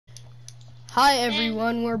Hi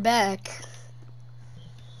everyone, we're back.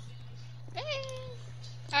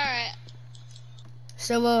 Alright.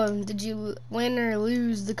 So, did you win or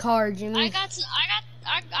lose the car, Jimmy?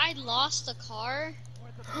 I lost the car.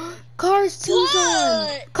 Cars 2's on!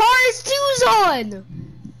 What? Cars 2's on!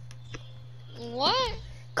 What?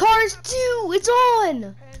 Cars 2, it's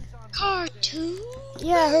on! Car 2?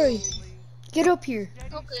 Yeah, hurry. Get up here.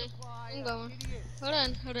 Okay, I'm going. Hold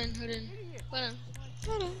on.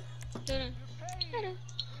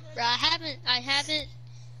 Bro, I haven't.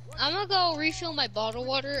 I'm gonna go refill my bottled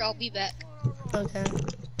water. I'll be back. Okay.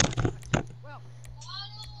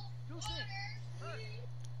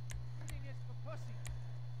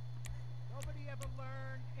 Nobody ever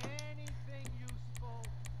learned anything useful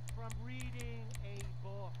from reading a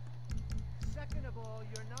book. Second of all,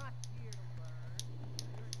 you're not here to learn.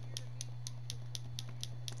 You're here to meet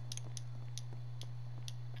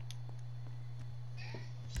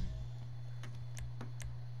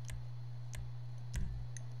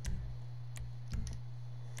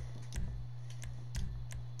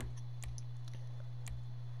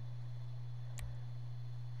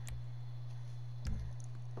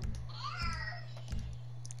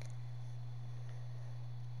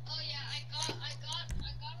Oh yeah, I got another.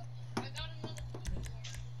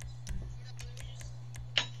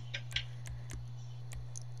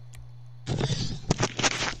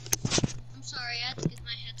 I'm sorry, I had to get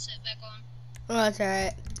my headset back on. Oh, that's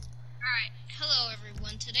alright. Alright, hello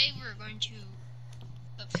everyone. Today we're going to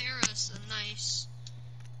prepare us a nice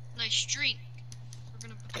drink.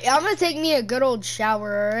 Yeah, I'm gonna take me a good old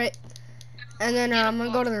shower, alright? And then I'm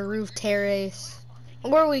gonna go to the roof terrace.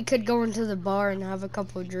 Or we could go into the bar and have a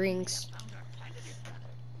couple of drinks.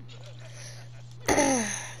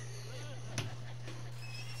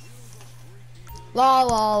 La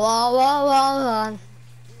la la la la la.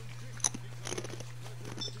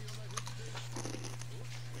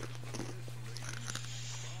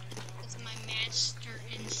 With my master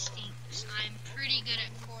instincts, I'm pretty good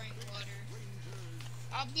at pouring water.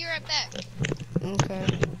 I'll be right back. Okay.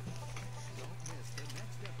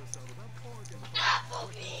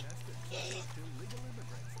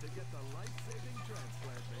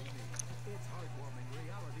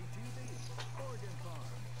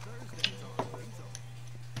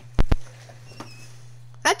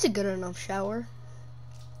 That's a good enough shower.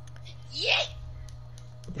 Yeah.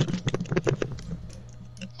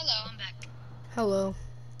 Hello, I'm back. Hello.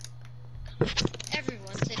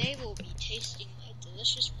 Everyone, today we'll be tasting my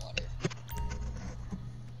delicious water.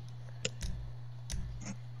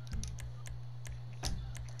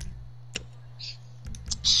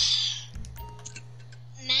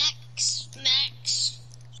 Max,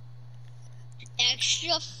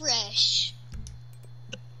 extra fresh.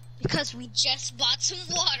 Because we just bought some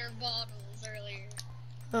water bottles earlier.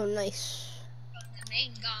 Oh, nice. From the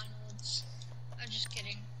McDonald's. I'm just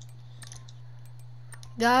kidding.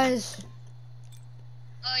 Guys.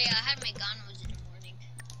 Oh yeah, I had McDonald's in the morning.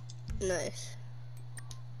 Nice.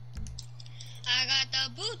 I got the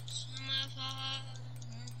boots on my feet.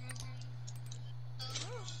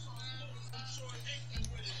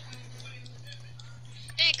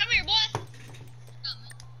 Hey, come here, boy. Come.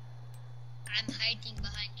 I'm hiding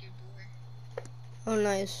behind your door. Oh,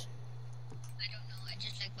 nice. I don't know. I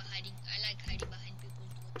just like hiding. I like hiding behind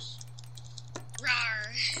people's doors.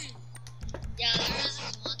 Rawr. Yeah, there was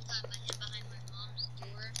this one time I hid behind my mom's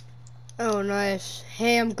door. Oh, nice.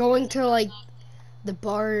 Hey, I'm going to, like, the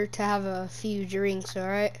bar to have a few drinks,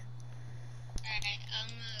 alright? Alright,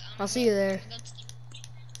 I'll see you there. Go to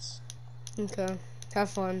the Okay. Have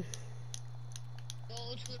fun.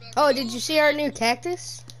 Go to the Oh, did you see our new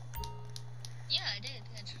cactus? Yeah, I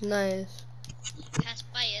did. Nice. Passed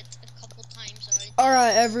by it a couple times already.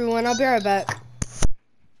 Alright, everyone. I'll be right back.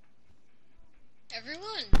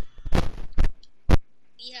 Everyone,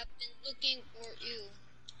 we have been looking for you.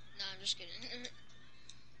 No, I'm just kidding.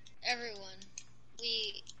 Everyone,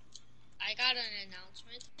 I got an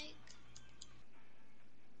announcement to make.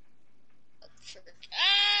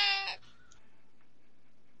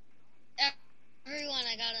 Everyone,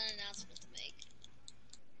 I got an announcement to make.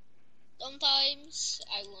 Sometimes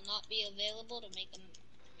I will not be available to make a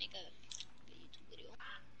YouTube video.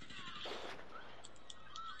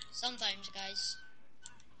 Sometimes, guys.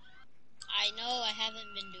 I know I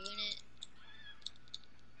haven't been doing it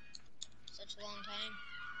such a long time.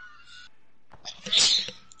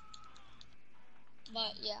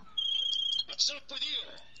 But yeah. What's up with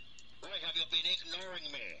you? Why have you been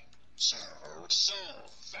ignoring me? So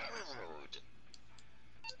very rude.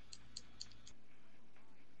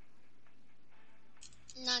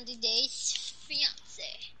 90 Days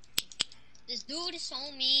Fiance. This dude is so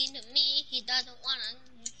mean to me. He doesn't wanna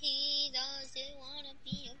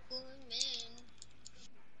be a good man.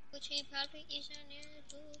 Which he probably isn't near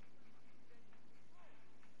to.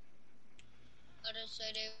 Others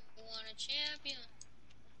say they want a champion.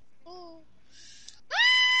 Ooh.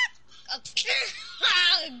 Ah! Oh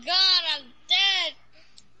God, I'm dead.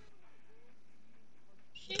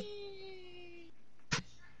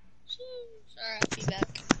 Sorry, I'll be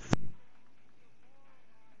back.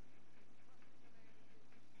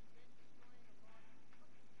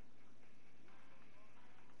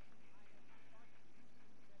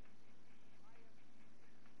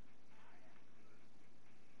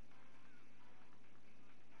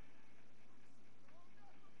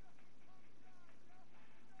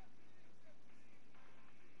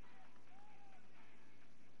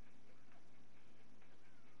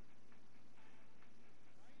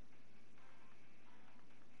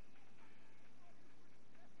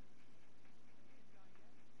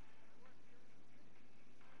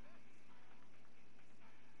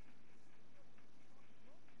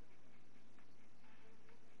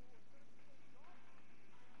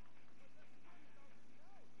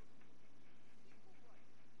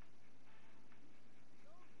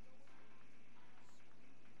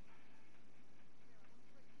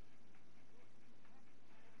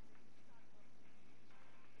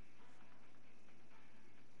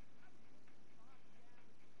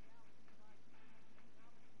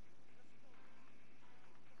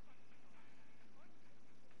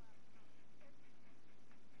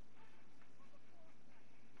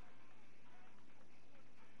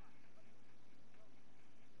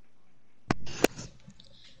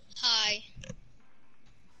 Hi.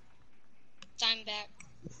 I'm back.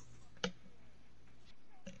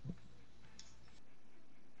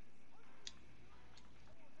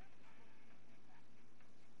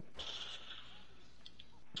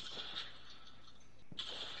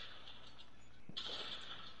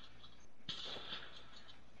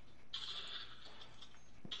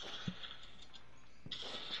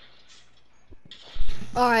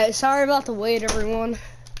 Alright, sorry about the wait, everyone.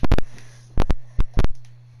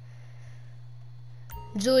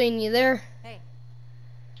 Julian, you there? Hey.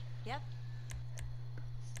 Yep.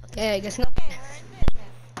 Okay, I guess not. Okay, we're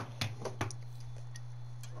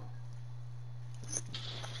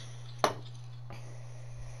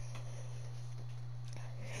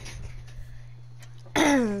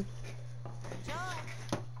in business. Joe.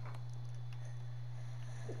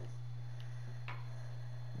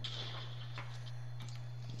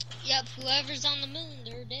 Yep, whoever's on the moon,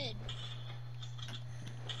 they're dead.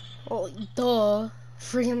 Oh, duh.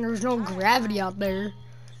 Freaking, there's no gravity out there.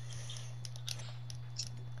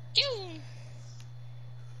 Dude.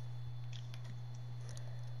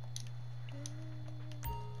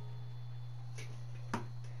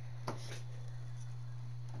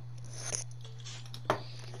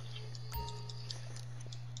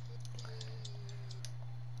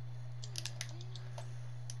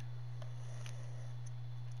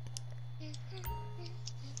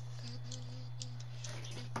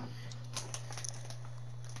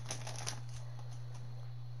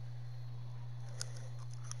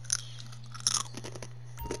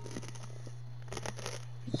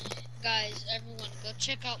 Guys, everyone, go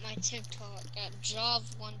check out my TikTok at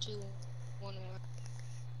Jov1211.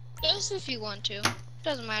 Just if you want to.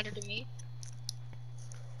 Doesn't matter to me.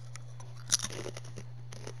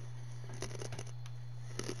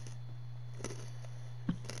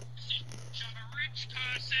 I'm a rich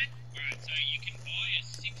person. Right, so you can buy a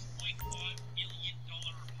 $6.5 million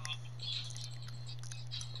apartment.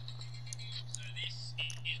 So this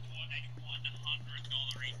is what a $100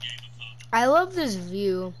 in-game apartment. I love this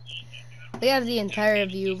view. They have the entire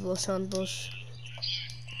view of Los Santos.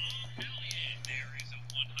 Hell yeah, there is a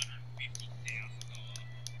 $150,000.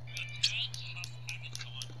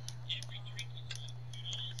 Every drink is $2,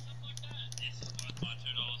 stuff like that. This is worth my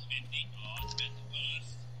 $2.50. Oh, it's meant to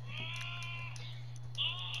burst.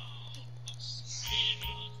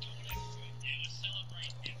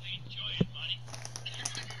 Celebrate and we enjoy it, buddy.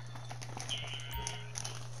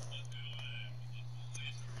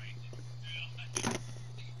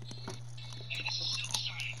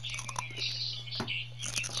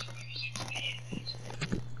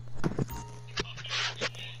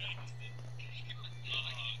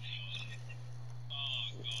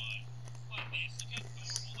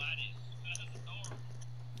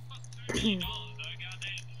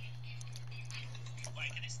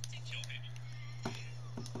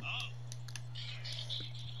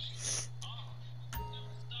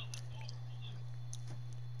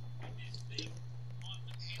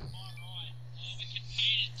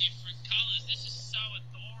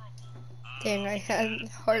 working. I had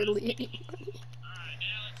hardly any money. Alright,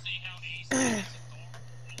 now let's see how easy it is.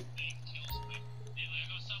 Thing kills me. Nearly, I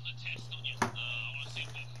got something to test on you. I want to see if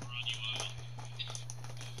I can run you over.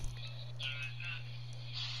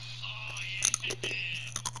 Oh, yeah.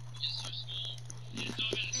 You're so small. It's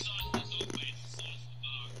not about the size of the dog, mate. It's the size of the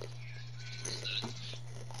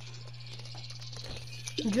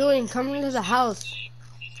bar. Julian, come into the house.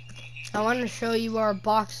 I want to show you our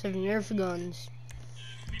box of Nerf guns.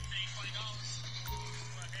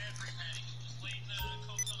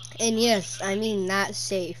 And yes, I mean that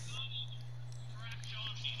safe.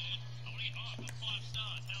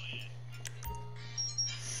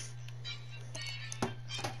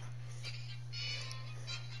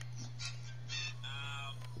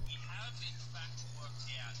 We have in fact worked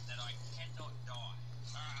out that I cannot die.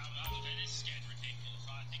 That is scared ridiculous.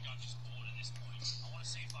 I think I've just bored at this point. I want to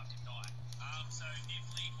see if I can die. So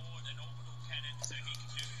Nivli bought an orbital cannon so he can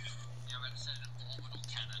do. Yeah, I'm going to send an orbital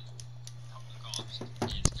cannon. Oh my god.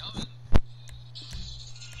 It's coming.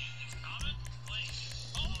 It's coming? Please.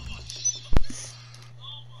 Oh my.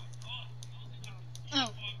 Oh my god. Oh.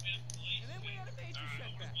 And then we had a major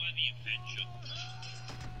setback.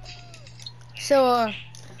 So,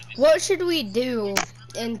 what should we do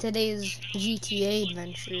in today's GTA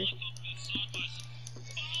adventure?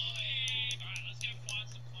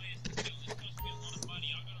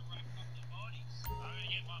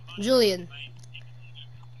 Julian.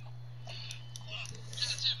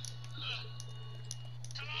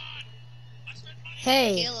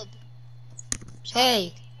 Hey. Caleb.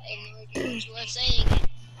 Hey. That's what I'm saying.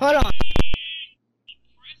 Hold on.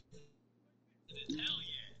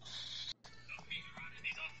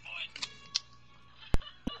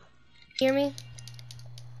 Hear me?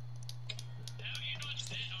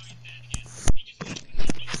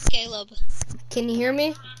 Caleb. Can you hear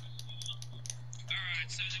me? Alright,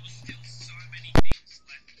 so there was still so many things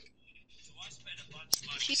left. So I spent a bunch of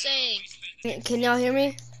money. She's saying. Can y'all hear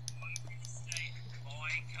me?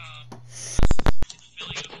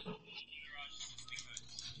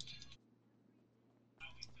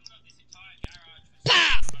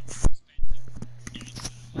 Pow!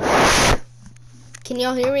 Can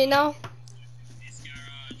y'all hear me now? This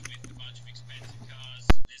garage with a bunch of expensive cars.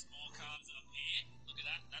 There's more cars up here. Look at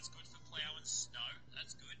that. That's good for plowing snow.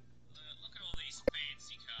 That's good. Look at all these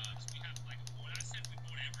fancy cars. We have like when I said we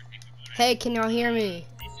bought everything. We bought Hey, can y'all hear me?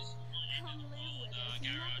 This is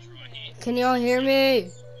garage right here. Can y'all hear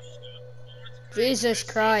me? Jesus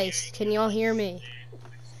Christ, can y'all hear me?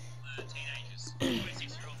 Teenagers,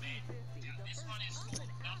 26-year-old man. This one is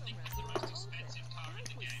nothing. It's the most expensive car in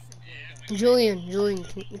the game. Yeah, Julian,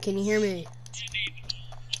 can you hear me?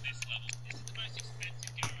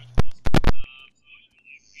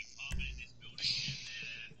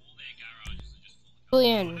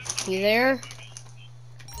 Julian, you there?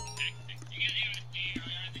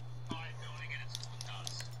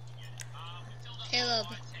 Caleb.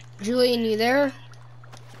 Julian, you there?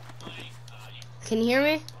 Can you hear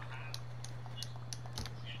me?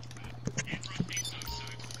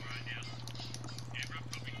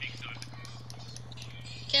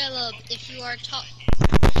 Caleb, if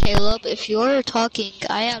you are talking,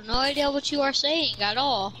 I have no idea what you are saying at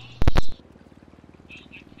all.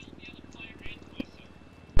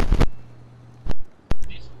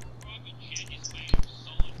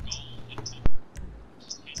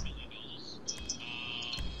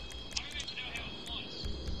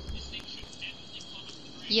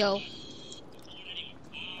 Yo.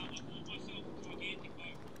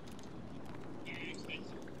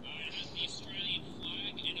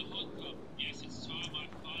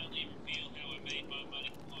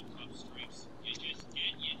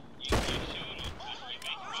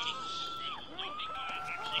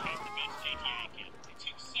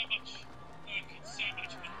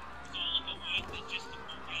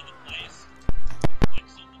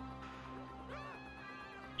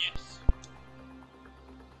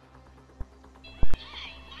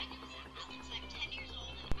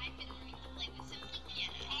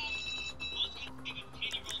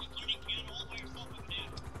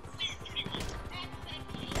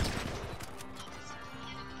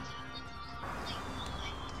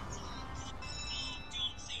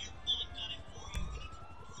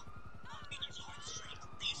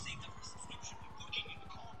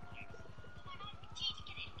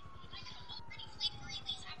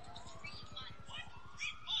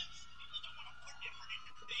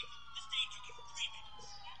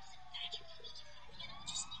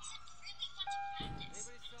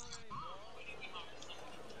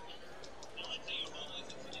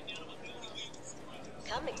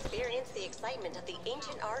 excitement of the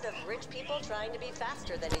ancient art of rich people trying to be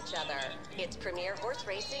faster than each other. It's premier horse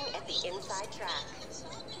racing at the Inside Track.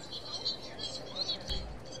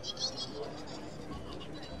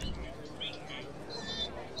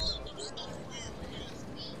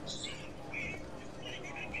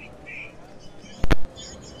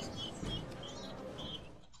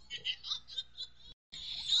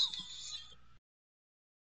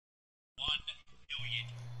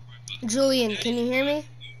 Julian, can you hear me?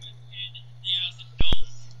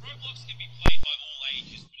 Roblox can be played by all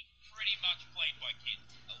ages, but it's pretty much played by kids.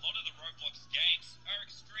 A lot of the Roblox games are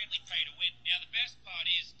extremely pay to win. Now, the best part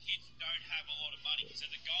is kids don't have a lot of money, so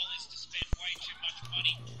the goal is to spend way too much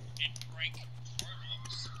money and break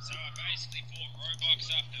Roblox. So I basically bought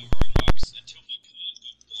Robux after Robux until my card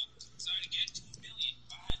got blocked. So to get to a million,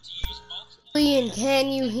 I had to use multiple. Julian,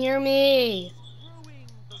 can you hear me?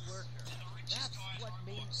 Screwing the worker. That's what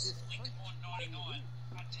made this country pay to win.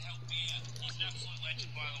 Had to help me out. He's an absolute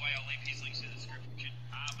legend, by the way. I'll leave his links in the description.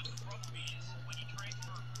 But the problem is, when you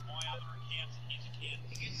transfer my other accounts and his account,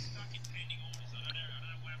 he gets stuck in pending orders. I don't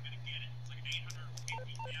know when I'm going to get it. It's like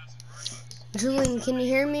 850,000 Robux. Julian, can you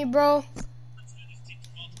hear me, bro? Let's do this to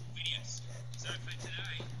multiple videos. So for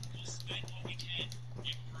today, we'll spend what we can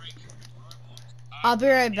and break Roblox. I'll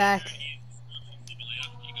be right back.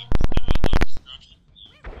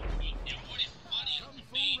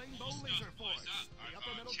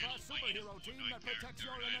 Superhero team that protects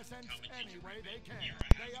your innocence any way they can.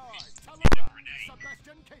 They are Tallulah,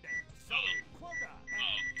 Sebastian Caden, Zoe, Quota,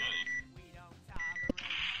 and Dirk. We don't tolerate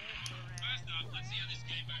difference. First up, let's see how this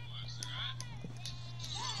game mode works,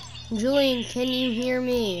 alright? Julian, can you hear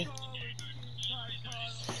me?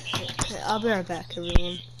 Okay, I'll be right back,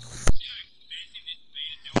 everyone.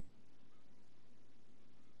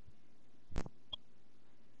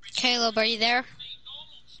 Caleb, are you there?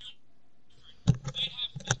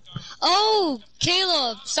 Oh,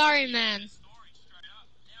 Caleb. Sorry, man.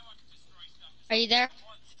 Are you there?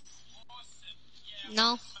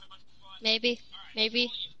 No? Maybe.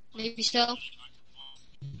 Maybe. Maybe so.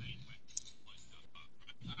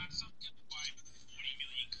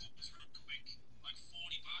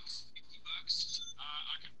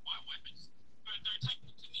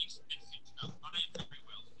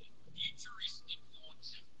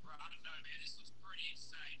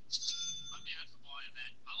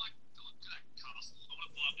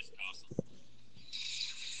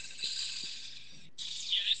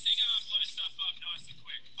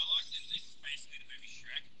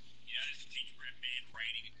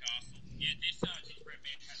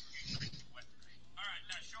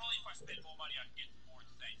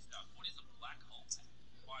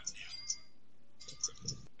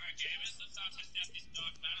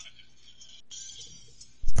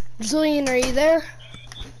 Julian, are you there?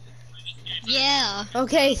 Yeah.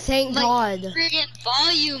 Okay, thank God. Freaking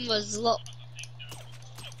volume was low.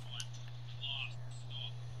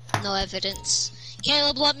 No evidence.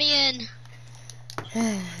 Caleb, let me in.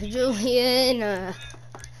 Julian,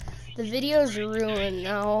 the video's ruined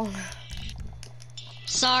now.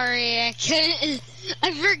 Sorry, I couldn't.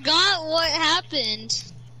 I forgot what happened.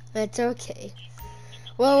 It's okay.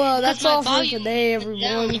 Well, that's all for today,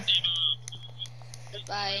 everyone.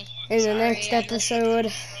 Goodbye. In the next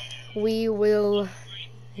episode, we will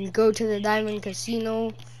go to the Diamond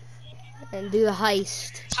Casino and do the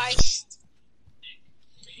heist. Heist.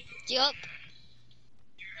 Yup.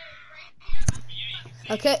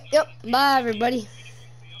 Okay, yep. Bye, everybody.